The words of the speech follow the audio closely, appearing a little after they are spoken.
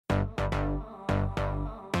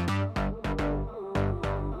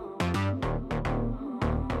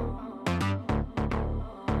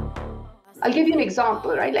I'll give you an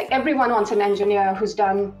example, right? Like everyone wants an engineer who's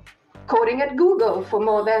done coding at Google for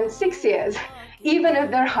more than 6 years, even if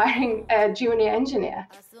they're hiring a junior engineer.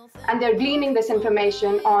 And they're gleaning this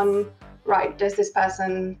information on, right, does this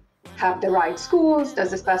person have the right schools? Does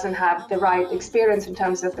this person have the right experience in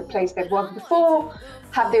terms of the place they've worked before?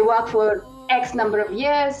 Have they worked for X number of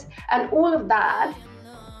years? And all of that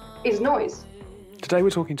is noise. Today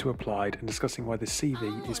we're talking to Applied and discussing why the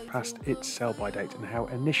CV is past its sell-by date and how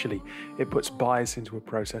initially it puts bias into a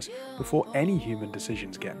process before any human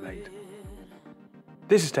decisions get made.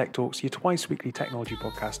 This is Tech Talks, your twice-weekly technology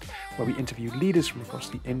podcast where we interview leaders from across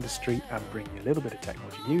the industry and bring you a little bit of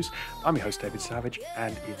technology news. I'm your host, David Savage,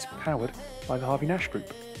 and it's powered by the Harvey Nash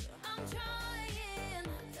Group.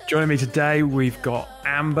 Joining me today, we've got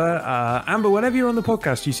Amber. Amber, whenever you're on the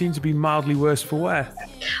podcast, you seem to be mildly worse for wear.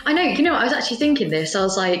 I know, I was actually thinking this. I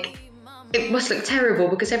was like, it must look terrible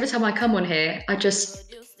because every time I come on here, I've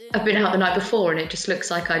been out the night before and it just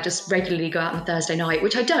looks like I just regularly go out on a Thursday night,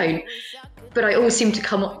 which I don't. But I always seem to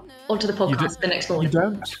come onto the podcast the next morning. You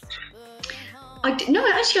don't? No,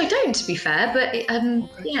 actually I don't, to be fair. But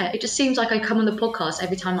it just seems like I come on the podcast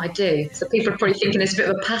every time I do. So people are probably thinking there's a bit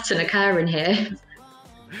of a pattern occurring here.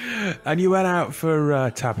 And you went out for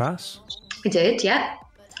tapas? I did, yeah.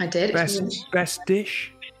 I did. Best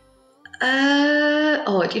dish? Do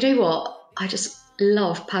you know what? I just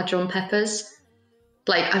love padron peppers.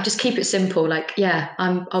 Like, I just keep it simple. Like, yeah,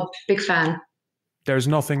 I'm a big fan. There's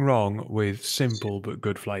nothing wrong with simple but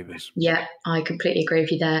good flavours. Yeah, I completely agree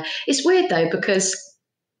with you there. It's weird though, because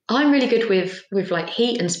I'm really good with like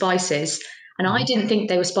heat and spices, and I didn't think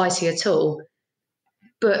they were spicy at all.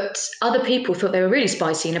 But other people thought they were really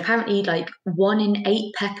spicy, and apparently like 1 in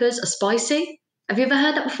 8 peppers are spicy. Have you ever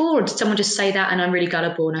heard that before? Or did someone just say that and I'm really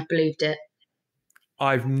gullible and I've believed it?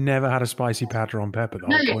 I've never had a spicy padron pepper. The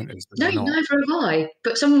whole point is that neither have I.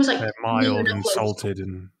 But someone was like... They're mild and salted.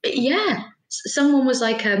 And yeah. Someone was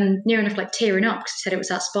like near enough like tearing up because he said it was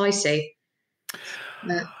that spicy.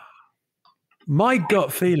 My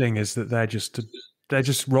gut feeling is that they're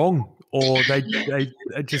just wrong, or they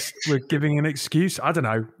just were giving an excuse. I don't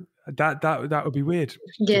know. That would be weird.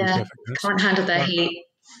 Yeah, can't handle their heat.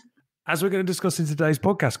 As we're going to discuss in today's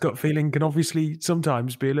podcast, gut feeling can obviously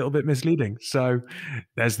sometimes be a little bit misleading. So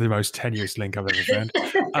there's the most tenuous link I've ever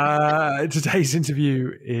found. Today's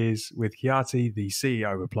interview is with Khyati, the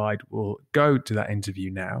CEO of Applied. We'll go to that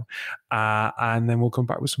interview now, and then we'll come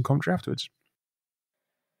back with some commentary afterwards.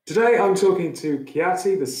 Today I'm talking to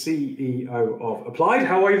Khyati, the CEO of Applied.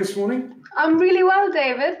 How are you this morning? I'm really well,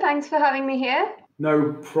 David. Thanks for having me here.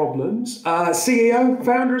 No problems. CEO,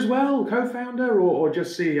 founder as well, co-founder, or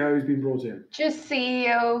just CEO who's been brought in? Just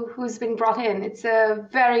CEO who's been brought in. It's a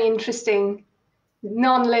very interesting,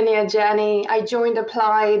 non-linear journey. I joined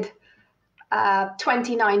Applied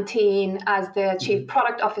 2019 as the Chief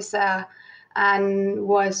Product Officer and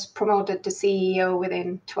was promoted to CEO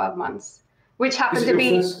within 12 months, which happened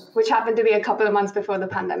to be a couple of months before the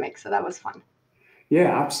pandemic. So that was fun.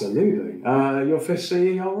 Yeah, absolutely. Your first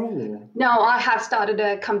CEO role? No, I have started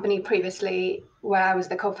a company previously where I was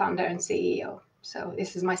the co-founder and CEO. So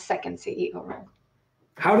this is my second CEO role.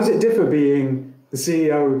 How does it differ being the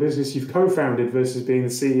CEO of a business you've co-founded versus being the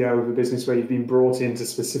CEO of a business where you've been brought in to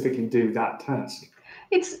specifically do that task?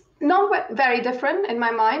 It's not very different in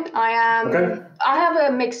my mind. I have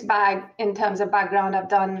a mixed bag in terms of background. I've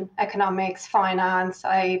done economics, finance,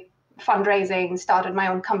 fundraising, started my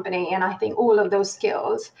own company, and I think all of those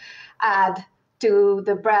skills add to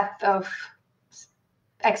the breadth of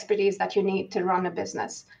expertise that you need to run a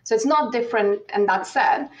business. So it's not different in that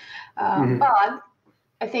sense, but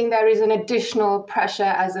I think there is an additional pressure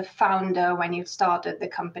as a founder when you've started the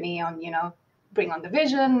company on, bring on the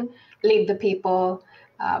vision, lead the people.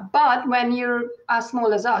 But when you're as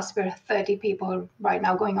small as us, we're 30 people right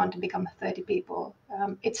now, going on to become 30 people.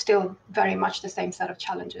 It's still very much the same set of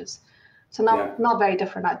challenges. So not very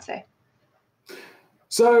different, I'd say.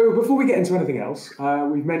 So before we get into anything else,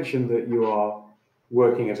 we've mentioned that you are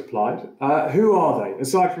working at Applied. Who are they?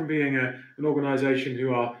 Aside from being an organisation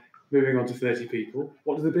who are moving on to 30 people,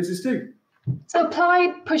 what does the business do? So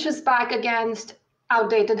Applied pushes back against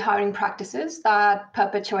outdated hiring practices that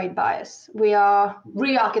perpetuate bias. We are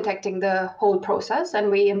re-architecting the whole process, and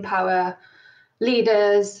we empower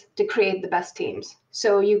leaders to create the best teams.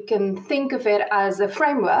 So you can think of it as a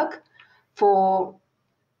framework for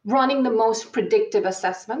running the most predictive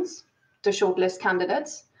assessments to shortlist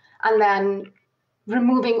candidates, and then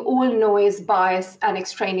removing all noise, bias, and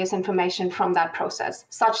extraneous information from that process,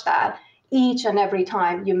 such that each and every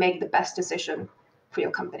time you make the best decision for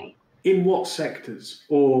your company. In what sectors,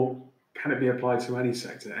 or can it be applied to any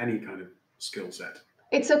sector, any kind of skill set?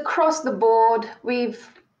 It's across the board. We've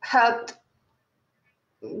helped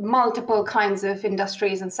multiple kinds of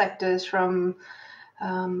industries and sectors, from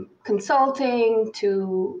consulting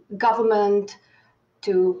to government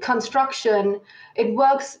to construction. It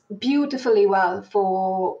works beautifully well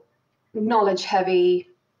for knowledge-heavy,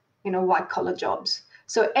 white-collar jobs.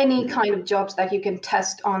 So any kind of jobs that you can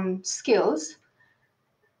test on skills,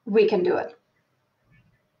 we can do it.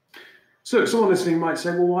 So someone listening might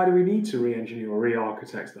say, well, why do we need to re-engineer or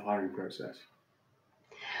re-architect the hiring process?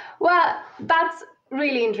 Well, that's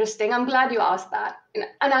really interesting. I'm glad you asked that.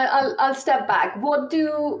 And I'll step back. What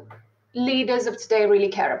do leaders of today really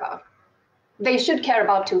care about? They should care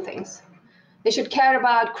about two things. They should care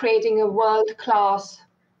about creating a world-class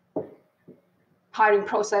hiring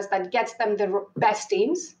process that gets them the best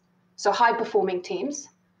teams, so high-performing teams,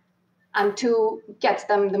 and two, gets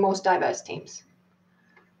them the most diverse teams.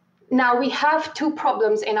 Now, we have two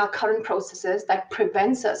problems in our current processes that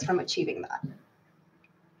prevents us from achieving that.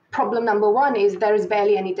 Problem number one is there is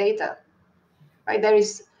barely any data, right? There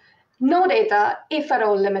is no data, if at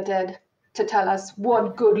all limited, to tell us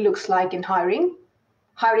what good looks like in hiring.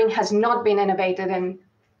 Hiring has not been innovated in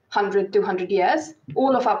 100, 200 years.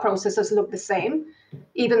 All of our processes look the same,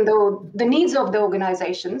 even though the needs of the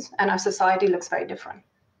organizations and our society looks very different.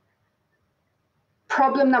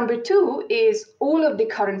 Problem number two is all of the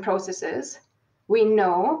current processes we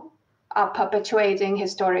know are perpetuating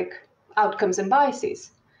historic outcomes and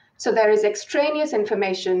biases. So there is extraneous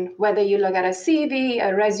information, whether you look at a CV,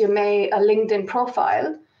 a resume, a LinkedIn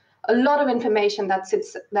profile, a lot of information that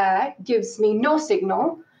sits there gives me no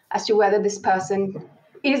signal as to whether this person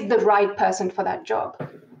is the right person for that job.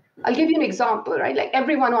 I'll give you an example, right? Like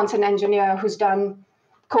everyone wants an engineer who's done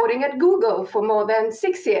coding at Google for more than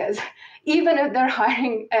 6 years, even if they're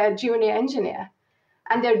hiring a junior engineer.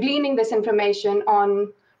 And they're gleaning this information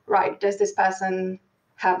on, right, does this person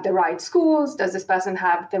have the right schools? Does this person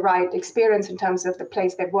have the right experience in terms of the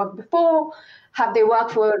place they've worked before? Have they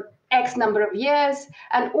worked for X number of years?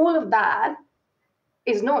 And all of that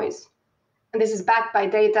is noise. And this is backed by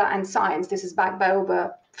data and science. This is backed by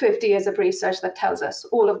over 50 years of research that tells us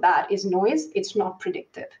all of that is noise. It's not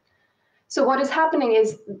predictive. So what is happening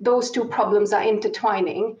is those two problems are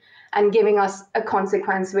intertwining and giving us a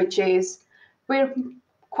consequence, which is we're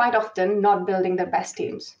quite often not building the best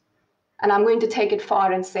teams. And I'm going to take it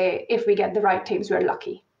far and say, if we get the right teams, we're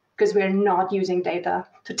lucky, because we're not using data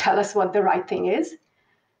to tell us what the right thing is.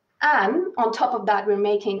 And on top of that, we're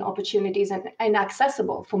making opportunities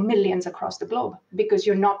inaccessible for millions across the globe, because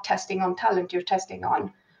you're not testing on talent, you're testing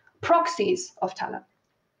on proxies of talent.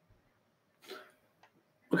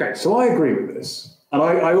 Okay, so I agree with this. And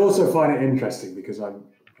I also find it interesting because I'm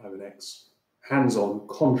an ex-hands-on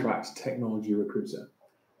contract technology recruiter.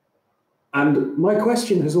 And my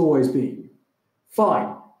question has always been,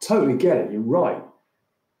 fine, totally get it, you're right.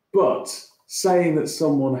 But saying that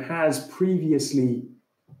someone has previously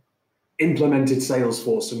implemented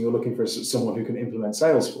Salesforce and you're looking for someone who can implement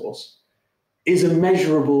Salesforce is a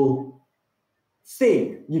measurable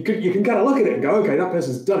thing. You can kind of look at it and go, okay, that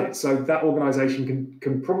person's done it. So that organization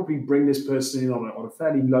can probably bring this person in on a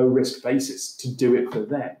fairly low risk basis to do it for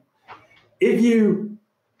them. If you,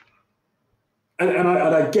 and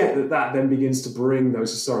I get that then begins to bring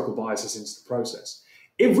those historical biases into the process.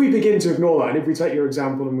 If we begin to ignore that, and if we take your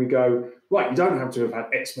example and we go, right, you don't have to have had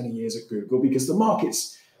X many years at Google because the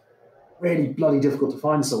market's really bloody difficult to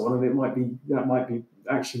find someone, and that might be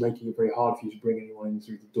actually making it very hard for you to bring anyone in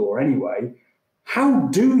through the door anyway. How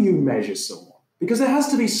do you measure someone? Because there has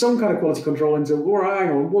to be some kind of quality control into, well, hang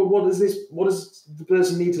on, what does the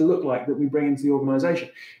person need to look like that we bring into the organization?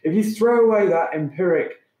 If you throw away that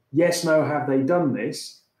empiric, yes, no, have they done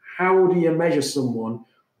this? How do you measure someone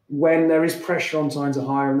when there is pressure on time to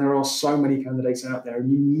hire and there are so many candidates out there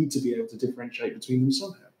and you need to be able to differentiate between them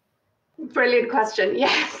somehow? Brilliant question.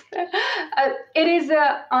 Yes. It is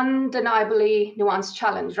an undeniably nuanced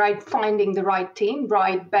challenge, right? Finding the right team,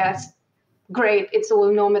 right, best, great, it's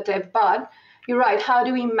all normative, but you're right. How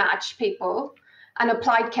do we match people? And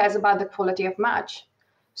Applied cares about the quality of match.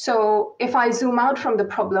 So if I zoom out from the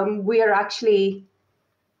problem, we are actually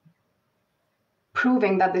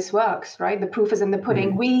proving that this works, right? The proof is in the pudding.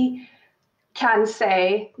 Mm-hmm. We can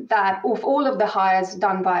say that of all of the hires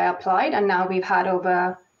done via Applied, and now we've had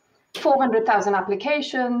over 400,000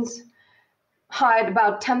 applications, hired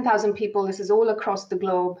about 10,000 people. This is all across the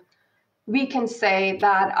globe. We can say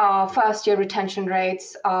that our first-year retention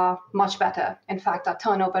rates are much better. In fact, our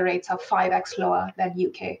turnover rates are 5x lower than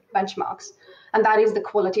UK benchmarks. And that is the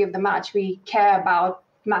quality of the match. We care about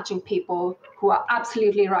matching people who are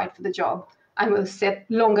absolutely right for the job and will sit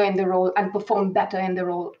longer in the role and perform better in the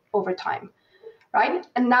role over time. right?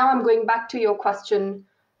 And now I'm going back to your question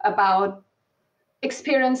about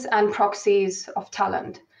experience and proxies of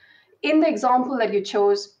talent. In the example that you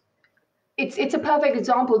chose, it's a perfect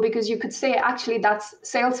example because you could say actually that's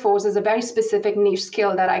Salesforce is a very specific niche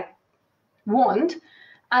skill that I want,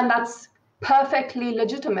 and that's perfectly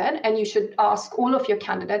legitimate, and you should ask all of your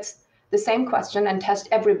candidates the same question and test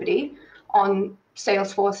everybody on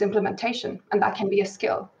Salesforce implementation, and that can be a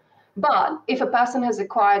skill. But if a person has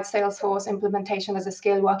acquired Salesforce implementation as a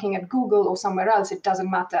skill working at Google or somewhere else, it doesn't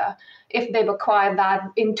matter. If they've acquired that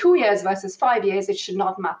in 2 years versus 5 years, it should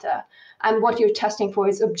not matter. And what you're testing for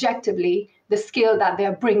is objectively the skill that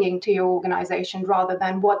they're bringing to your organization rather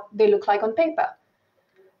than what they look like on paper.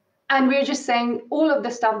 And we're just saying all of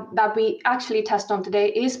the stuff that we actually test on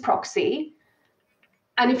today is proxy.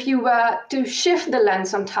 And if you were to shift the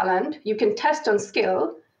lens on talent, you can test on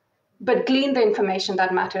skill, but glean the information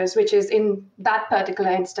that matters, which is in that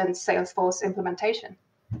particular instance, Salesforce implementation.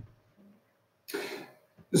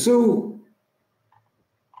 So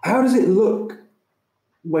how does it look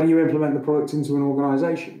when you implement the product into an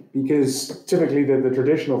organization? Because typically the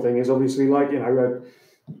traditional thing is obviously like,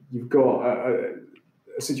 you've got a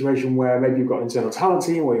situation where maybe you've got an internal talent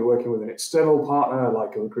team or you're working with an external partner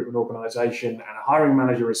like a recruitment organization, and a hiring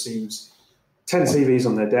manager receives 10 CVs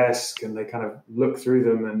on their desk and they kind of look through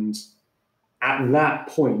them, and at that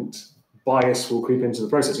point bias will creep into the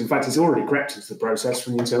process. In fact, it's already crept into the process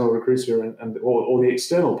from the internal recruiter or the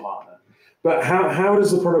external partner. But how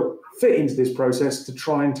does the product fit into this process to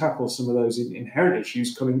try and tackle some of those inherent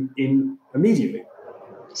issues coming in immediately?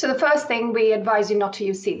 So the first thing, we advise you not to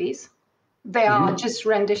use CVs. They are just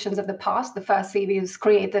renditions of the past. The first CV was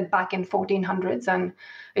created back in 1400s and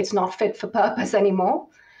it's not fit for purpose anymore.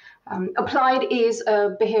 Applied is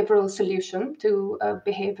a behavioral solution to a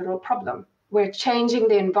behavioral problem. We're changing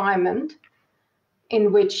the environment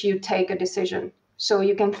in which you take a decision. So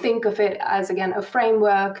you can think of it as, again, a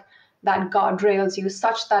framework that guardrails you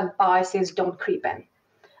such that biases don't creep in.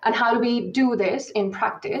 And how do we do this in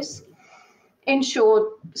practice? In short,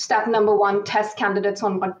 step number one, test candidates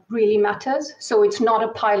on what really matters. So it's not a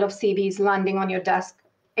pile of CVs landing on your desk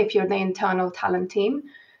if you're the internal talent team.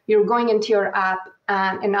 You're going into your app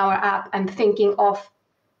and in our app and thinking of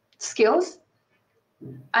skills,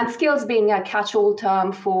 and skills being a catch-all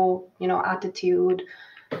term for, attitude.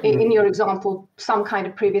 In your example, some kind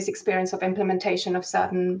of previous experience of implementation of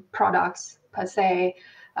certain products per se.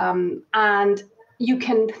 And you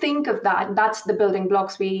can think of that. That's the building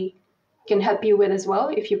blocks we can help you with as well.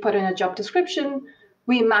 If you put in a job description,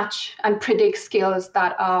 we match and predict skills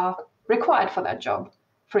that are required for that job,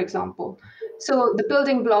 for example. So the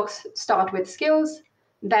building blocks start with skills,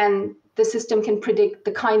 then the system can predict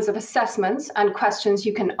the kinds of assessments and questions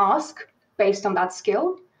you can ask based on that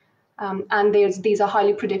skill. And these are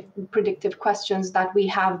highly predictive questions that we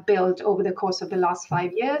have built over the course of the last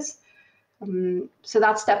 5 years. So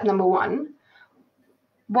that's step number one.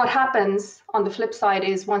 What happens on the flip side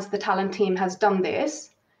is once the talent team has done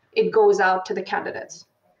this, it goes out to the candidates.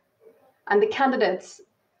 And the candidates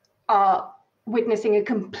are witnessing a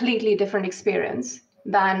completely different experience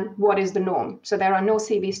than what is the norm. So there are no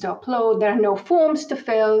CVs to upload, there are no forms to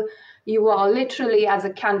fill. You are literally, as a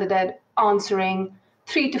candidate, answering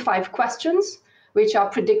 3 to 5 questions, which are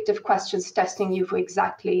predictive questions testing you for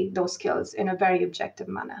exactly those skills in a very objective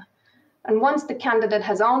manner. And once the candidate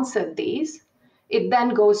has answered these, it then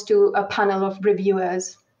goes to a panel of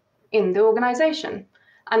reviewers in the organization.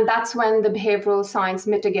 And that's when the behavioral science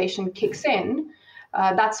mitigation kicks in.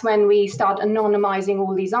 That's when we start anonymizing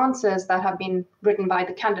all these answers that have been written by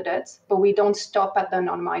the candidates, but we don't stop at the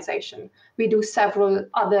anonymization. We do several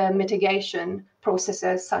other mitigation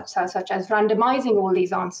processes, such as randomizing all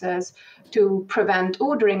these answers to prevent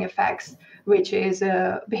ordering effects, which is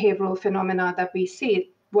a behavioral phenomena that we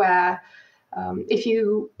see where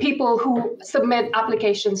people who submit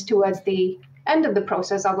applications towards the end of the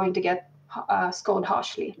process are going to get scored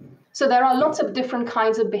harshly. So there are lots of different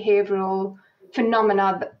kinds of behavioral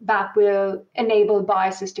phenomena that will enable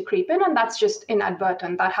biases to creep in, and that's just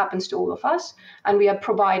inadvertent. That happens to all of us, and we are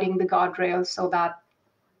providing the guardrails so that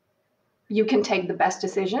you can take the best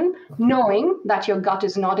decision, knowing that your gut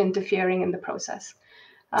is not interfering in the process.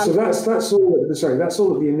 So that's all. Sorry, that's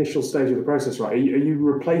all at the initial stage of the process, right? Are you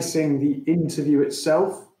replacing the interview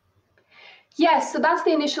itself? Yes, so that's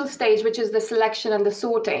the initial stage, which is the selection and the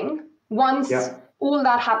sorting. Once all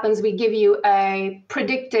that happens, we give you a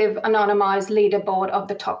predictive, anonymized leaderboard of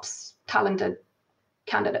the top talented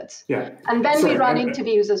candidates. Yeah, and then we run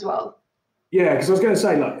interviews as well. Yeah, because I was going to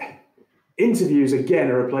say, interviews again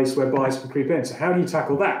are a place where bias can creep in. So how do you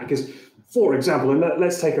tackle that? Because, for example, and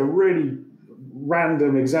let's take a really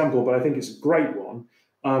random example, but I think it's a great one.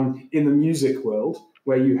 In the music world,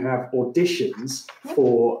 where you have auditions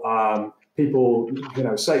for people,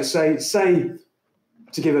 say,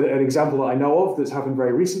 to give an example that I know of that's happened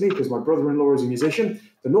very recently, because my brother-in-law is a musician,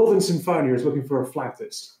 the Northern Symphonia is looking for a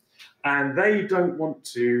flautist, and they don't want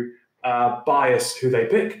to bias who they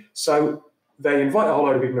pick, so they invite a whole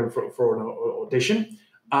load of people in for an audition,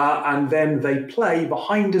 and then they play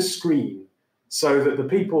behind a screen, so that the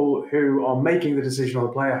people who are making the decision on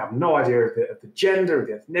the player have no idea of the gender, of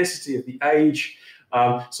the ethnicity, of the age.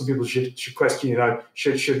 Some people should question,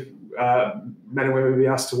 should men and women be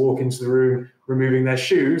asked to walk into the room removing their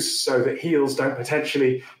shoes so that heels don't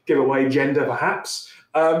potentially give away gender, perhaps.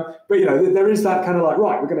 But there is that kind of like,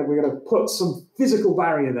 right, we're gonna put some physical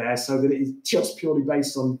barrier there so that it is just purely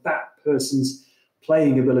based on that person's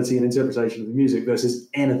playing ability and interpretation of the music versus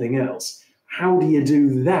anything else. How do you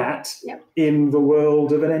do that in the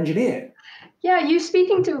world of an engineer? Yeah, you're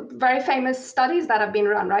speaking to very famous studies that have been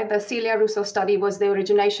run, right? The Celia Russo study was the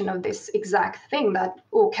origination of this exact thing, that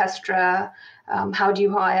orchestra, how do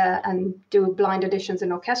you hire and do blind auditions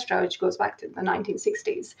in orchestra, which goes back to the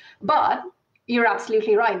 1960s. But you're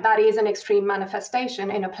absolutely right. That is an extreme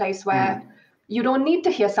manifestation in a place where you don't need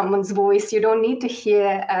to hear someone's voice. You don't need to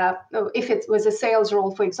hear, if it was a sales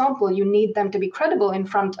role, for example, you need them to be credible in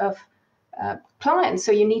front of clients.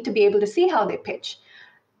 So you need to be able to see how they pitch.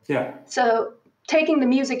 Yeah. So taking the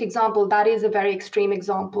music example, that is a very extreme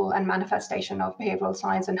example and manifestation of behavioral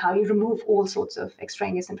science and how you remove all sorts of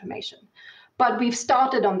extraneous information. But we've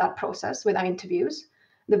started on that process with our interviews.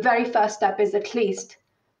 The very first step is at least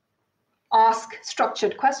ask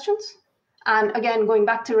structured questions. And again, going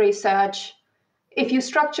back to research, if you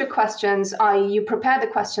structure questions, i.e. you prepare the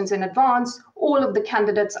questions in advance, all of the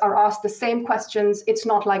candidates are asked the same questions. It's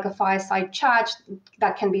not like a fireside chat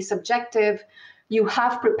that can be subjective. You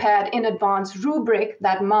have prepared in advance rubric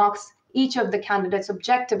that marks each of the candidates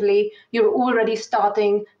objectively. You're already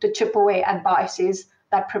starting to chip away at biases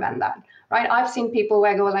that prevent that, right? I've seen people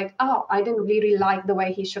where I go like, oh, I didn't really like the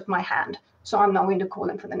way he shook my hand, so I'm not going to call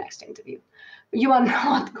him for the next interview. You are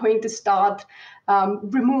not going to start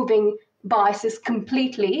removing biases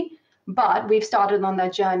completely, but we've started on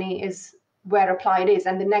that journey is where applied is.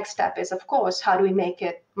 And the next step is, of course, how do we make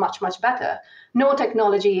it much, much better? No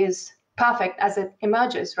technology is perfect as it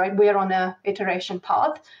emerges, right? We're on an iteration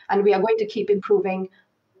path, and we are going to keep improving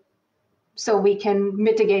so we can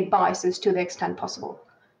mitigate biases to the extent possible.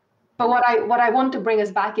 But what I want to bring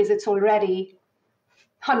us back is it's already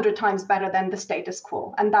 100 times better than the status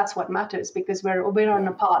quo. And that's what matters, because we're on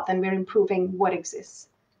a path and we're improving what exists.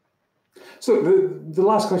 So the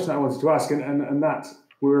last question I wanted to ask, and that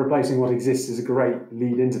we're replacing what exists, is a great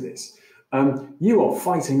lead into this. You are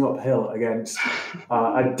fighting uphill against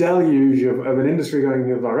a deluge of an industry going in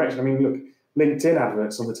the other direction. I mean, look, LinkedIn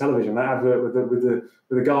adverts on the television, that advert with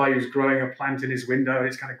the guy who's growing a plant in his window, and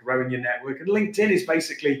it's kind of growing your network. And LinkedIn is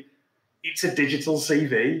basically, it's a digital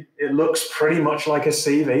CV. It looks pretty much like a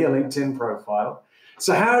CV, a LinkedIn profile.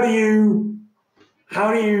 So how do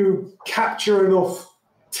you capture enough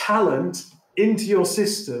talent into your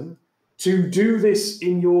system to do this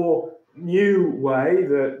in your new way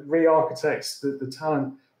that re-architects the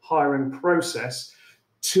talent hiring process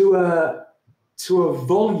to a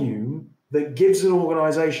volume that gives an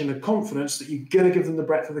organization the confidence that you're going to give them the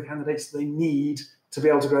breadth of the candidates they need to be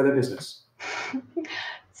able to grow their business?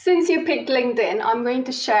 Since you picked LinkedIn, I'm going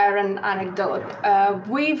to share an anecdote.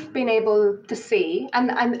 We've been able to see,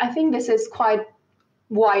 and I think this is quite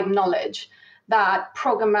wide knowledge, that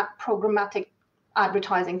programmatic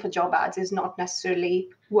advertising for job ads is not necessarily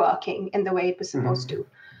working in the way it was supposed to,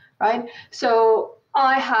 right? So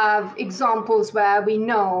I have examples where we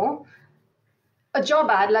know a job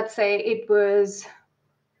ad, let's say it was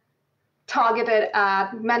targeted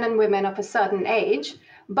at men and women of a certain age,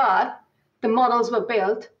 but the models were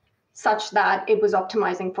built such that it was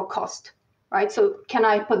optimizing for cost, right? So can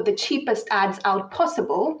I put the cheapest ads out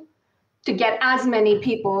possible to get as many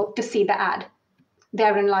people to see the ad?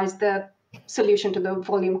 Therein lies the solution to the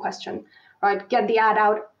volume question, right? Get the ad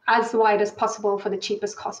out as wide as possible for the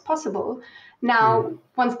cheapest cost possible. Now,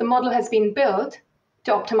 once the model has been built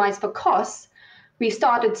to optimize for costs, we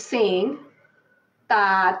started seeing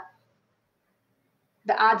that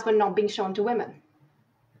the ads were not being shown to women.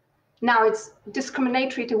 Now it's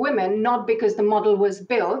discriminatory to women, not because the model was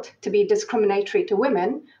built to be discriminatory to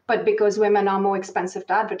women, but because women are more expensive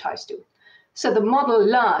to advertise to. So the model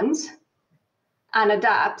learns and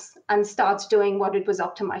adapts and starts doing what it was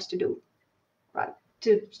optimized to do, right?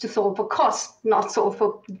 To solve for cost, not solve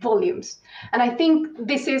for volumes. And I think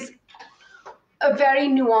this is a very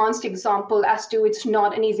nuanced example as to it's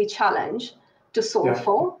not an easy challenge, to solve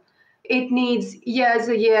for. It needs years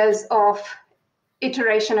and years of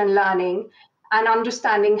iteration and learning and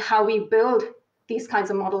understanding how we build these kinds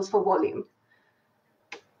of models for volume.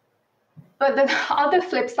 But the other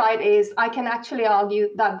flip side is I can actually argue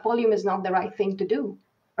that volume is not the right thing to do,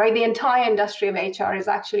 right? The entire industry of HR is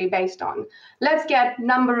actually based on, let's get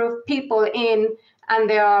number of people in and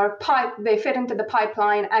they fit into the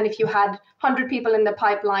pipeline. And if you had 100 people in the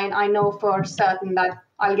pipeline, I know for certain that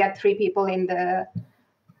I'll get 3 people in the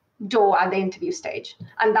door at the interview stage.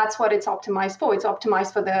 And that's what it's optimized for. It's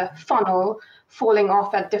optimized for the funnel falling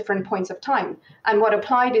off at different points of time. And what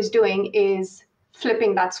Applied is doing is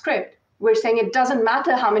flipping that script. We're saying it doesn't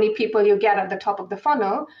matter how many people you get at the top of the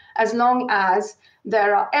funnel, as long as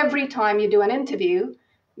every time you do an interview,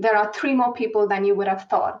 there are 3 more people than you would have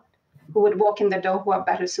thought who would walk in the door who are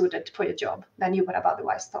better suited for your job than you would have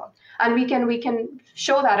otherwise thought. And we can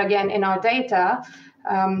show that again in our data.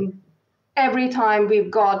 Every time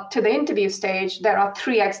we've got to the interview stage, there are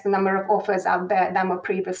 3x the number of offers out there than were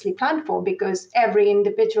previously planned for, because every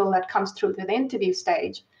individual that comes through to the interview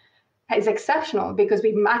stage is exceptional because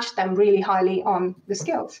we've matched them really highly on the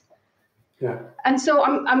skills. Yeah. And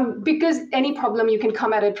so because any problem you can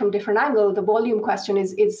come at it from different angle, the volume question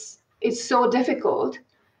is so difficult.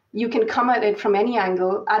 You can come at it from any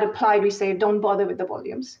angle. At Applied, we say, don't bother with the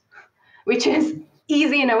volumes, which is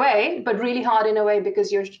easy in a way, but really hard in a way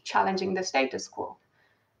because you're challenging the status quo.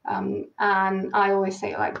 And I always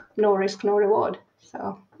say, like, no risk, no reward.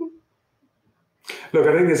 So. Look,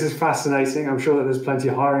 I think this is fascinating. I'm sure that there's plenty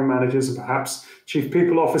of hiring managers and perhaps chief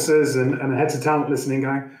people officers and heads of talent listening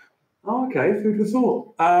going, oh, okay, food for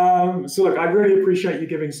thought. So look, I really appreciate you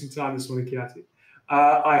giving some time this morning, Khyati.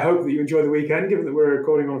 I hope that you enjoy the weekend, given that we're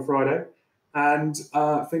recording on Friday. And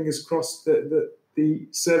fingers crossed that the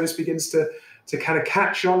service begins to kind of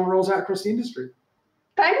catch on and rolls out across the industry.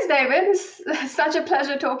 Thanks, David. It's such a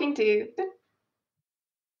pleasure talking to you.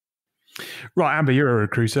 Right, Amber, you're a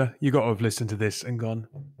recruiter. You got to have listened to this and gone,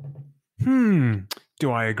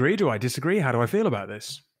 do I agree? Do I disagree? How do I feel about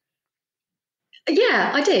this?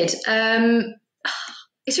 Yeah, I did.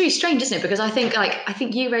 It's really strange, isn't it? Because I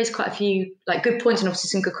think you raised quite a few like good points and obviously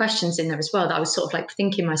some good questions in there as well that I was sort of like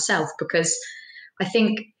thinking myself, because I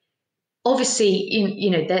think obviously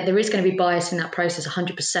there is going to be bias in that process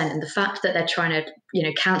 100%, and the fact that they're trying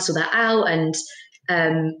to cancel that out and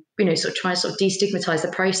sort of try and sort of destigmatize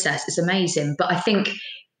the process is amazing. But I think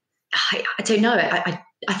I don't know.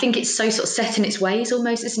 I think it's so sort of set in its ways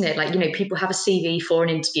almost, isn't it? Like, people have a CV for an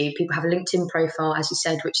interview, people have a LinkedIn profile, as you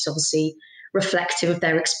said, which is obviously reflective of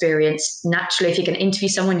their experience. Naturally, if you're going to interview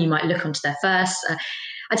someone, you might look onto their first.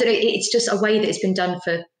 I don't know. It's just a way that it's been done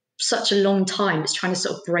for such a long time. It's trying to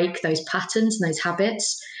sort of break those patterns and those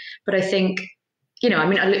habits. But I think, I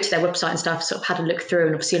looked at their website and stuff, sort of had a look through,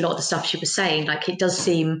 and obviously a lot of the stuff she was saying, like, it does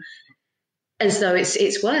seem as though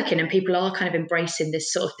it's working and people are kind of embracing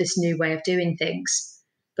this new way of doing things.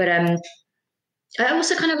 But I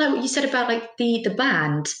also kind of like what you said about like the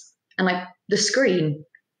band and like the screen.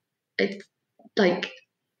 I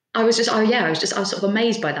was sort of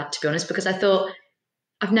amazed by that, to be honest, because I thought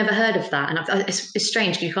I've never heard of that, and it's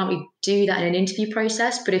strange because you can't really do that in an interview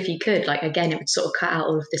process. But if you could, like, again, it would sort of cut out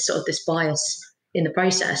all of this this bias in the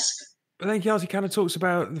process. But then Khyati kind of talks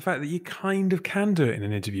about the fact that you kind of can do it in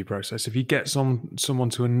an interview process. If you get someone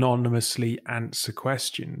to anonymously answer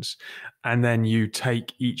questions, and then you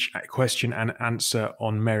take each question and answer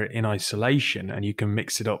on merit in isolation, and you can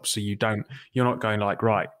mix it up so you're not going like,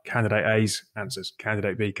 right, candidate A's answers,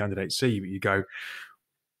 candidate B, candidate C, but you go,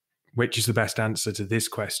 which is the best answer to this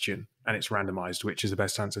question? And it's randomized. Which is the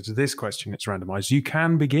best answer to this question? It's randomized. You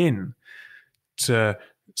can begin to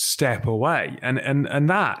step away. And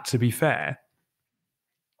that, to be fair,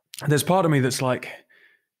 there's part of me that's like,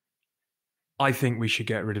 I think we should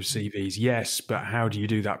get rid of CVs. Yes, but how do you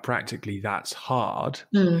do that practically? That's hard.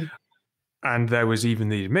 And there was even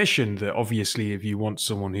the admission that obviously if you want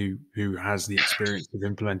someone who has the experience of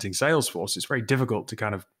implementing Salesforce, it's very difficult to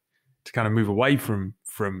kind of move away from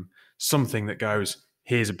something that goes,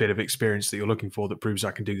 here's a bit of experience that you're looking for that proves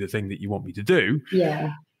I can do the thing that you want me to do.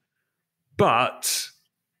 Yeah. But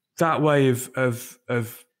that way of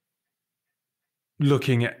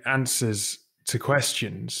looking at answers to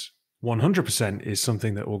questions 100% is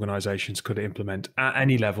something that organizations could implement at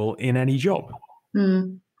any level in any job.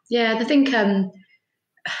 Yeah, I think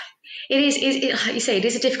it is, like you say, it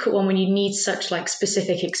is a difficult one when you need such like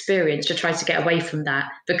specific experience to try to get away from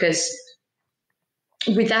that, because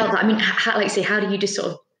without that, how do you just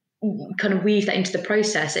sort of kind of weave that into the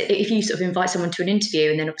process? If you sort of invite someone to an interview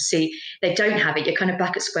and then obviously they don't have it, you're kind of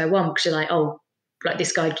back at square one because you're like, oh, like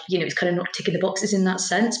this guy, it's kind of not ticking the boxes in that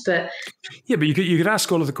sense. But yeah, but you could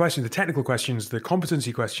ask all of the questions, the technical questions, the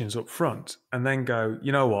competency questions up front, and then go,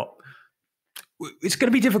 you know what? It's going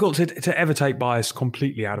to be difficult to ever take bias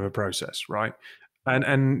completely out of a process, right?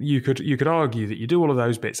 And you could argue that you do all of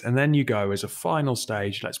those bits, and then you go as a final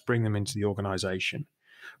stage, let's bring them into the organization.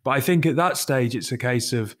 But I think at that stage, it's a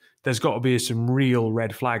case of there's got to be some real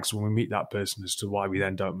red flags when we meet that person as to why we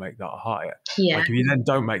then don't make that hire. Yeah. Like if you then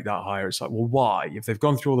don't make that hire, it's like, well, why? If they've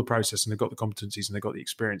gone through all the process and they've got the competencies and they've got the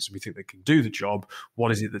experience and we think they can do the job,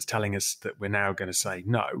 what is it that's telling us that we're now going to say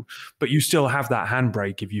no? But you still have that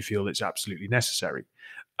handbrake if you feel it's absolutely necessary.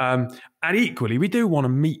 And equally, we do want to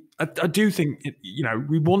meet, I do think,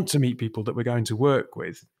 we want to meet people that we're going to work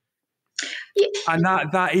with. Yeah. And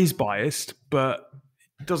that is biased, but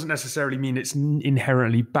doesn't necessarily mean it's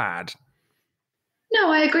inherently bad.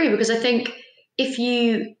 No, I agree, because I think if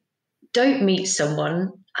you don't meet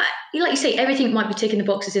someone, like you say, everything might be ticking the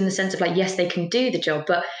boxes in the sense of like, yes, they can do the job,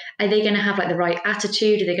 but are they going to have like the right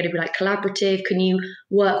attitude? Are they going to be like collaborative? Can you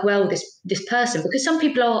work well with this person? Because some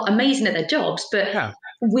people are amazing at their jobs, but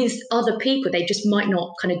with other people, they just might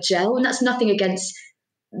not kind of gel. And that's nothing against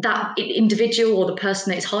that individual or the person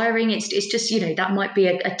that is hiring. It's just, that might be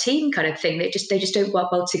a team kind of thing. They just don't work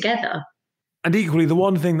well together. And equally, the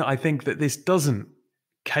one thing that I think that this doesn't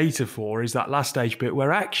cater for is that last stage bit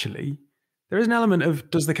where actually there is an element of,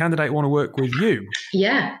 does the candidate want to work with you?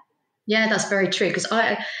 Yeah, that's very true. Because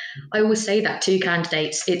I always say that to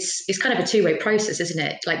candidates, it's kind of a two-way process, isn't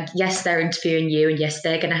it? Like, yes, they're interviewing you, and yes,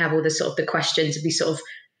 they're going to have all the sort of the questions and be sort of,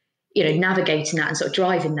 navigating that and sort of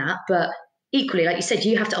driving that. But equally, like you said,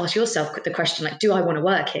 you have to ask yourself the question, like, do I want to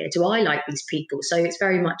work here? Do I like these people? So it's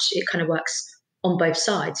very much, it kind of works on both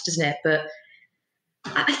sides, doesn't it? But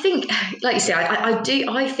I think, like you say,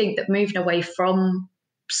 I think that moving away from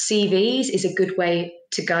CVs is a good way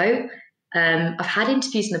to go. I've had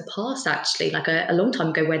interviews in the past, actually, like a long time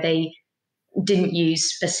ago, where they didn't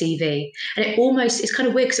use a CV. And it's kind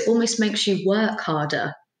of weird because it almost makes you work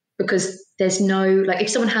harder, because there's no, like, if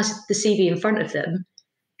someone has the CV in front of them,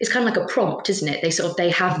 it's kind of like a prompt, isn't it? They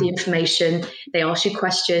have the information, they ask you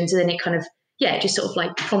questions, and then it kind of, it just sort of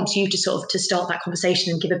like prompts you to sort of to start that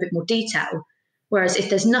conversation and give a bit more detail. Whereas if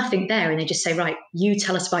there's nothing there and they just say, right, you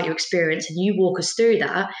tell us about your experience and you walk us through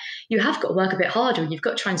that, you have got to work a bit harder, and you've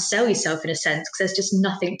got to try and sell yourself in a sense, because there's just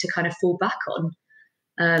nothing to kind of fall back on.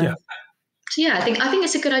 So I think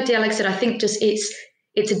it's a good idea. Like I said, I think just it's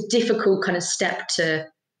a difficult kind of step to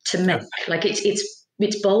make. Like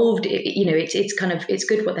it's bold, it's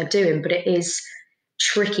good what they're doing, but it is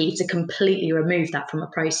tricky to completely remove that from a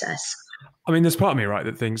process. I mean, there's part of me, right,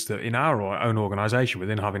 that thinks that in our own organisation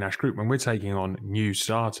within Harvey Nash Group, when we're taking on new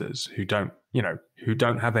starters who don't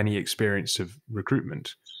have any experience of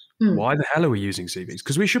recruitment, why the hell are we using CVs?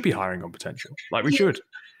 Because we should be hiring on potential. Like we should.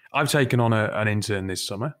 I've taken on an intern this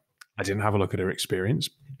summer. I didn't have a look at her experience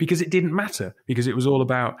because it didn't matter, because it was all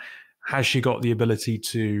about, has she got the ability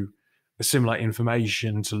to assimilate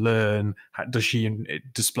information, to learn? Does she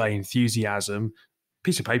display enthusiasm?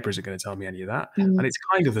 Piece of paper isn't going to tell me any of that. And it's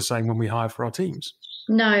kind of the same when we hire for our teams.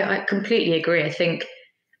 No, I completely agree. I think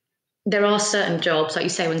there are certain jobs, like you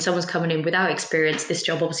say, when someone's coming in without experience, this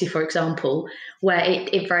job, obviously, for example, where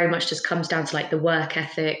it very much just comes down to like the work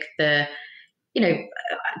ethic, the,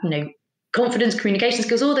 confidence, communication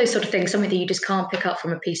skills, all those sort of things, something that you just can't pick up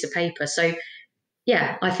from a piece of paper. So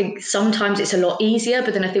I think sometimes it's a lot easier,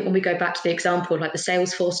 but then I think when we go back to the example, like the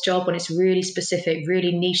Salesforce job, when it's really specific,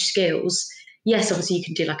 really niche skills, yes, obviously you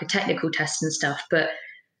can do like a technical test and stuff, but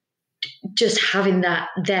just having that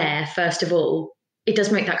there, first of all, it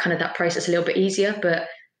does make that process a little bit easier. But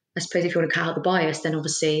I suppose if you want to cut out the bias, then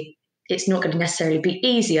obviously it's not going to necessarily be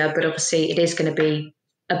easier, but obviously it is going to be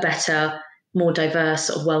a better, more diverse,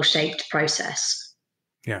 sort of well-shaped process.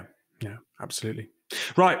 Yeah, absolutely.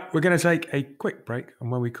 Right, we're going to take a quick break,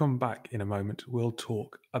 and when we come back in a moment, we'll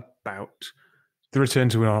talk about the return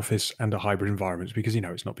to an office and a hybrid environment, because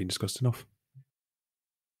it's not been discussed enough.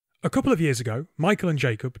 A couple of years ago, Michael and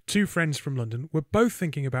Jacob, two friends from London, were both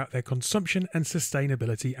thinking about their consumption and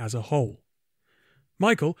sustainability as a whole.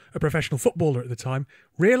 Michael, a professional footballer at the time,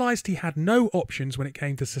 realised he had no options when it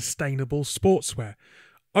came to sustainable sportswear.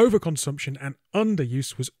 Overconsumption and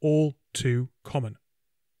underuse was all too common.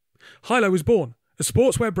 Hilo was born, a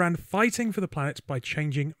sportswear brand fighting for the planet by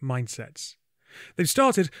changing mindsets. They've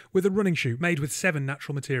started with a running shoe made with 7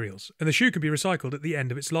 natural materials, and the shoe can be recycled at the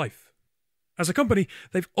end of its life. As a company,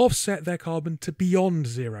 they've offset their carbon to beyond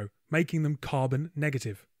zero, making them carbon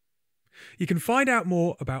negative. You can find out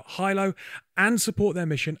more about Hilo and support their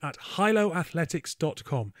mission at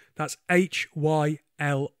hiloathletics.com. That's HYLO.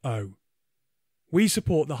 We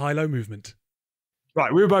support the Hilo movement.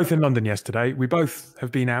 Right, we were both in London yesterday. We both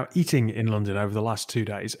have been out eating in London over the last 2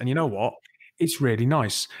 days. And you know what? It's really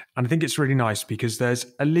nice. And I think it's really nice because there's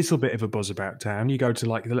a little bit of a buzz about town. You go to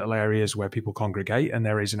like the little areas where people congregate and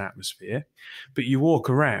there is an atmosphere. But you walk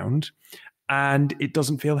around and it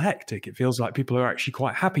doesn't feel hectic. It feels like people are actually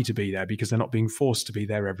quite happy to be there because they're not being forced to be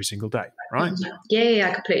there every single day, right? Yeah,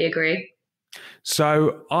 I completely agree.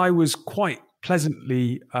 So I was quite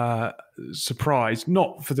pleasantly surprised,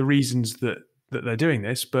 not for the reasons that they're doing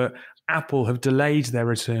this, but Apple have delayed their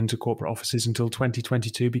return to corporate offices until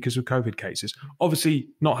 2022 because of COVID cases. Obviously,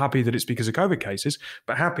 not happy that it's because of COVID cases,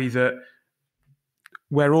 but happy that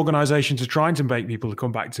where organizations are trying to make people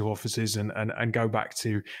come back to offices and go back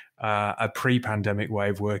to a pre-pandemic way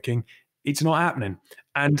of working, it's not happening.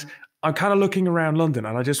 And I'm kind of looking around London,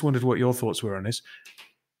 and I just wondered what your thoughts were on this.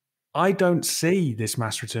 I don't see this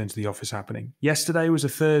mass return to the office happening. Yesterday was a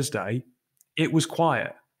Thursday. It was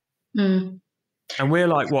quiet. Mm. And we're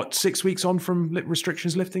like, what, 6 weeks on from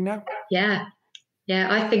restrictions lifting now? Yeah.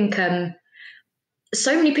 I think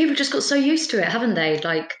so many people just got so used to it, haven't they?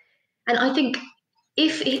 Like, and I think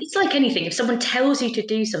if it's like anything, if someone tells you to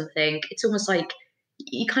do something, it's almost like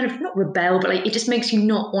you kind of not rebel, but like it just makes you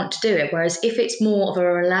not want to do it. Whereas if it's more of a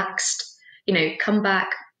relaxed, come back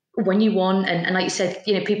when you want, and like you said,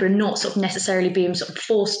 people are not sort of necessarily being sort of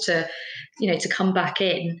forced to, to come back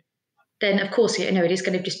in, then of course, it is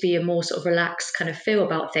going to just be a more sort of relaxed kind of feel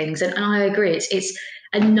about things. And I agree, it's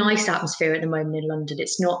a nice atmosphere at the moment in London.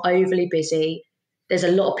 It's not overly busy. There's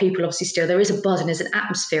a lot of people, obviously, still. There is a buzz and there's an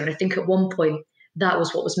atmosphere. And I think at one point that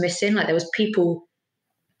was what was missing. Like there was people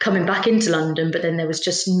coming back into London, but then there was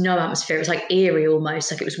just no atmosphere. It was like eerie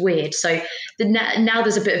almost, like it was weird. So now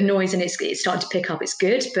there's a bit of noise and it's starting to pick up. It's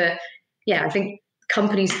good. But yeah, I think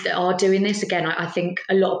companies that are doing this, again, I think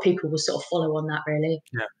a lot of people will sort of follow on that, really.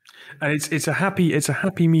 Yeah. And it's a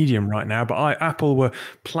happy medium right now. But Apple were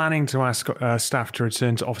planning to ask staff to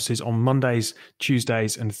return to offices on Mondays,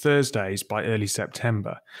 Tuesdays, and Thursdays by early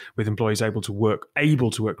September, with employees able to work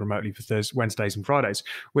remotely for Wednesdays and Fridays,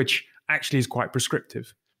 which actually is quite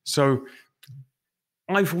prescriptive. So,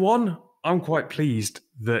 I'm quite pleased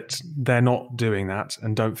that they're not doing that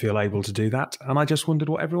and don't feel able to do that. And I just wondered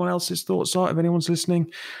what everyone else's thoughts are. If anyone's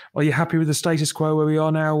listening, are you happy with the status quo where we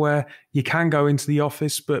are now, where you can go into the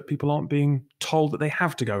office, but people aren't being told that they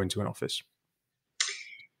have to go into an office?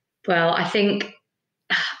 Well, I think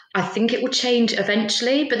it will change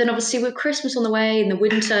eventually, but then obviously with Christmas on the way and the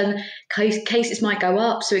winter, cases might go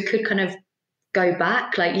up, so it could kind of go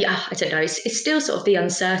back. Like, yeah, I don't know. It's still sort of the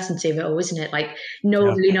uncertainty of it all, isn't it? Like no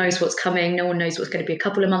one really knows what's coming. No one knows what's going to be a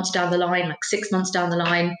couple of months down the line, like 6 months down the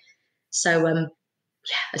line. So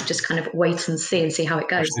let's just kind of wait and see how it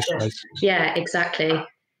goes. Yeah, exactly.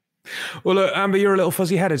 Well, look, Amber, you're a little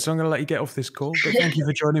fuzzy-headed, so I'm going to let you get off this call. But thank you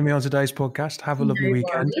for joining me on today's podcast. Have a lovely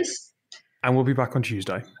weekend. And we'll be back on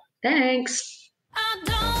Tuesday. Thanks.